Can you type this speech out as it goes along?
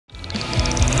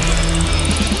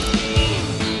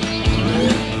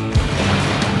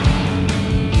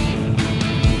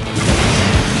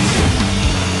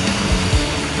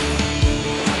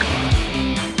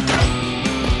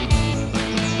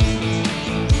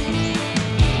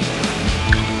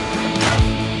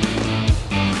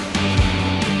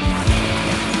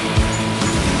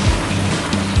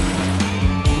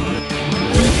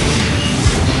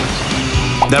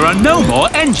There are no more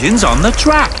engines on the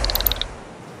track.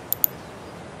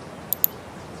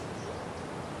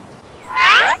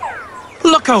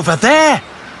 Look over there!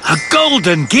 A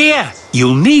golden gear!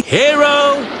 You'll need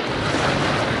Hero,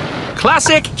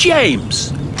 Classic,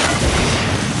 James.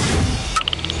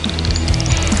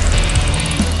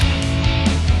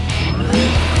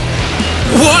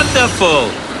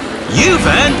 Wonderful! You've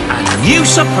earned a new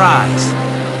surprise.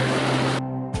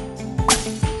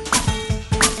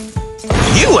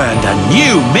 You earned a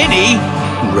new mini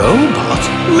Robot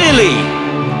Millie.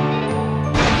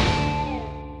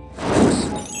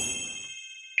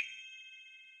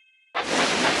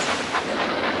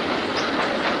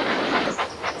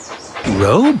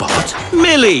 Robot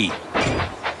Millie.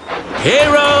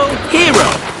 Hero.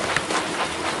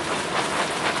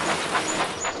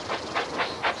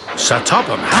 Sir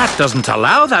Topham Hatt doesn't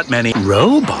allow that many.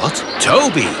 Robot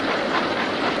Toby.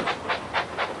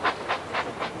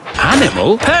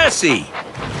 Animal Percy.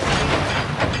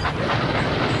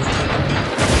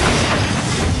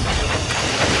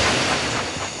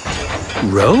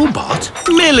 Robot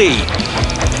Millie.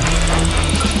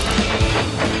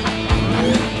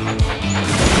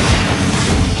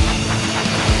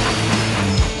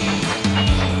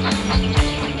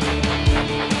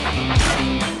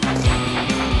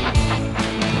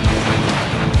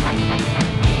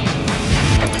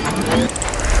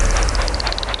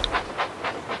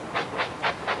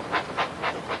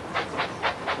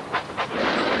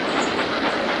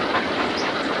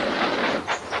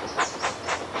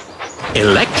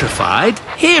 Electrified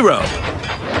Hero.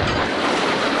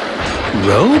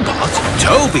 Robot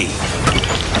Toby.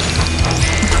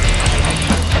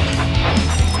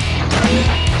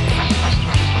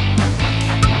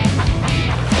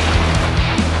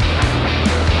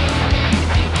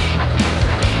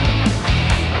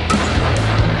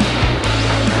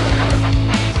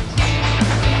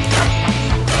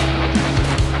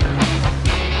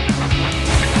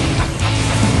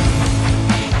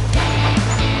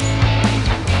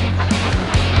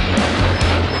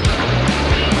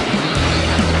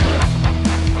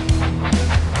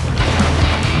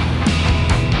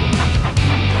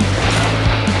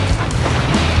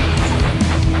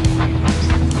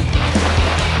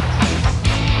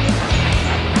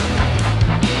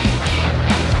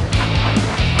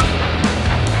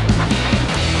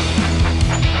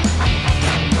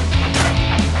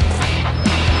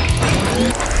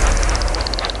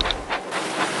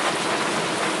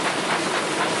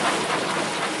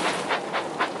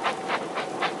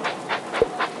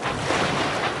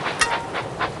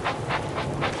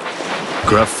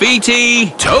 Graffiti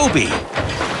Toby.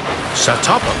 Sir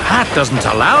Topham Hatt doesn't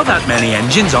allow that many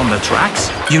engines on the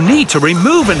tracks. You need to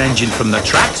remove an engine from the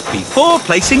tracks before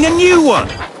placing a new one.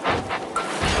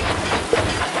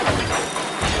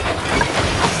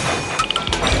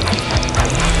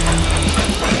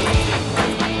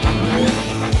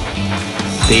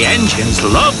 The engines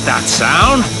love that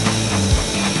sound.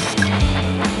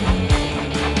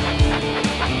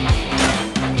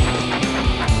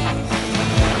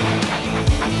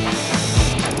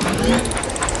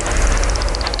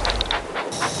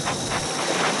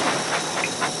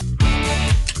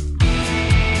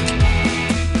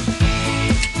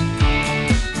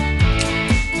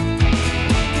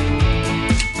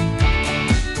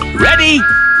 Ready?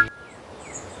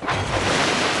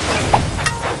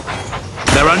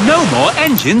 There are no more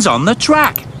engines on the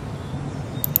track.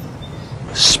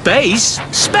 Space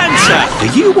Spencer.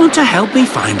 Do you want to help me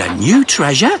find a new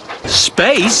treasure?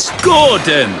 Space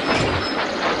Gordon.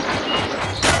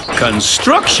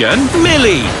 Construction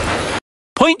Millie.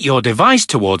 Point your device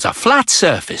towards a flat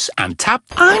surface and tap.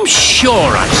 I'm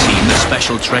sure I've seen the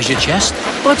special treasure chest,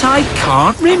 but I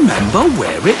can't remember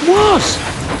where it was.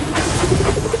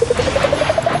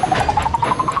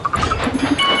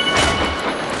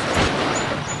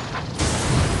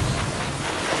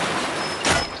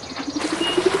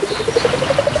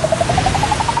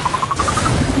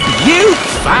 You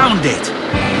found it!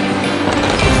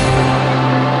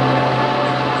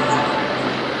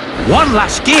 One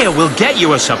last gear will get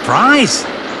you a surprise.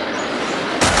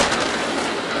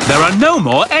 There are no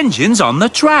more engines on the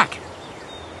track.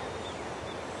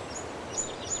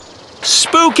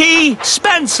 Spooky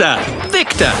Spencer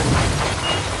Victor.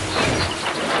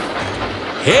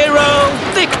 Hero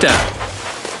Victor.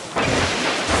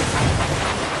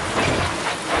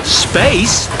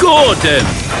 Space Gordon.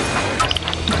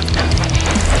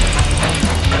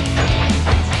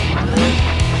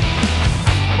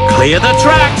 Clear the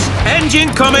tracks! Engine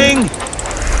coming!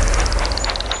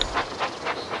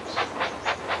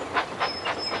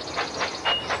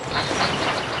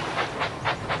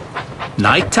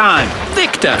 Night time,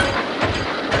 Victor.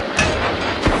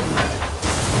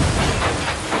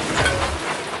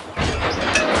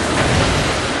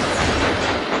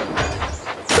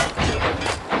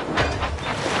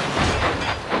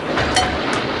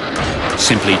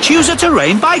 Simply choose a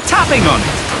terrain by tapping on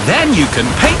it. Then you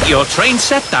can paint your train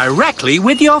set directly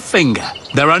with your finger.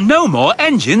 There are no more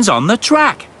engines on the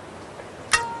track.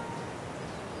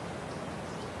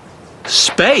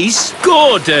 Space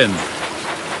Gordon.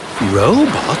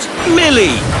 Robot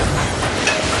Millie.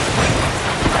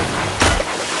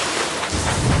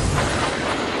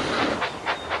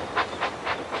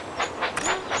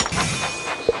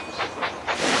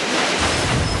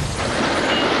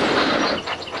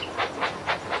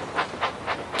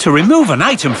 To remove an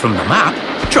item from the map,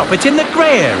 drop it in the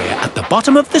grey area at the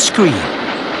bottom of the screen.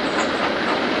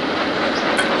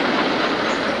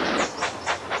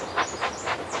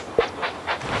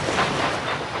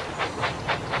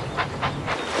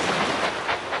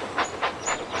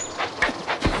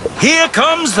 Here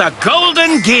comes the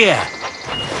golden gear!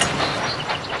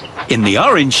 In the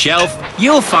orange shelf,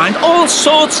 you'll find all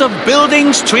sorts of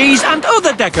buildings, trees and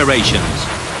other decorations.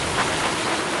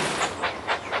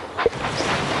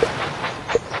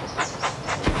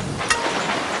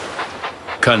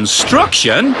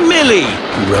 Construction Millie.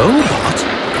 Robot.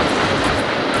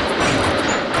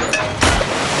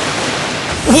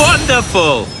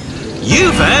 Wonderful!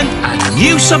 You've earned a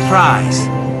new surprise.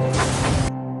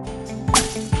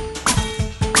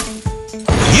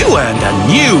 You earned a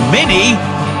new mini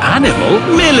Animal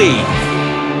Millie.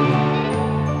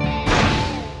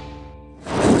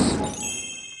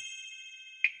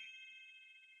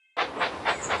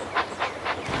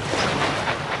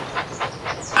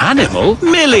 Animal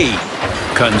Millie.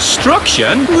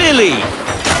 Construction Millie.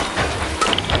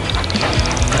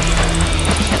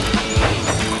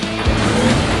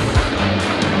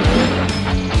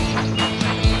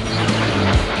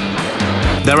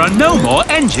 There are no more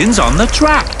engines on the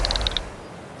track.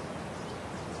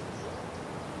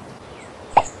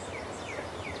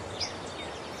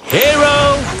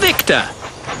 Hero Victor.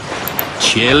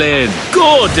 Chillin'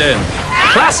 Gordon.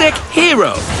 Classic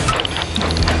Hero.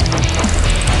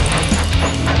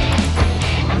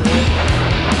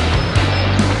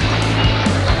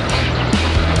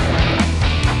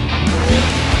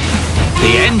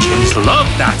 The engines love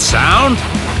that sound.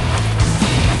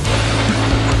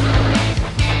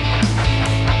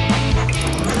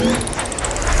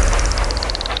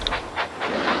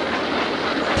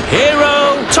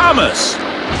 Hero Thomas.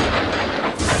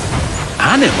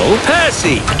 Animal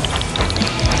Percy.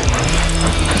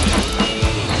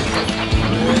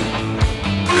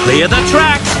 Clear the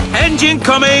tracks. Engine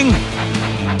coming.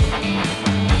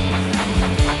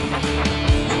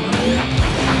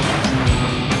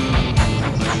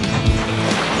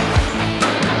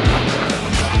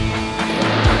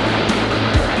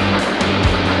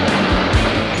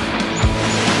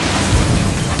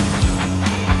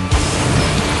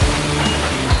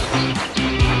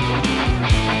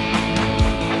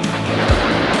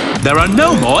 There are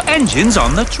no more engines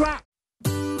on the track.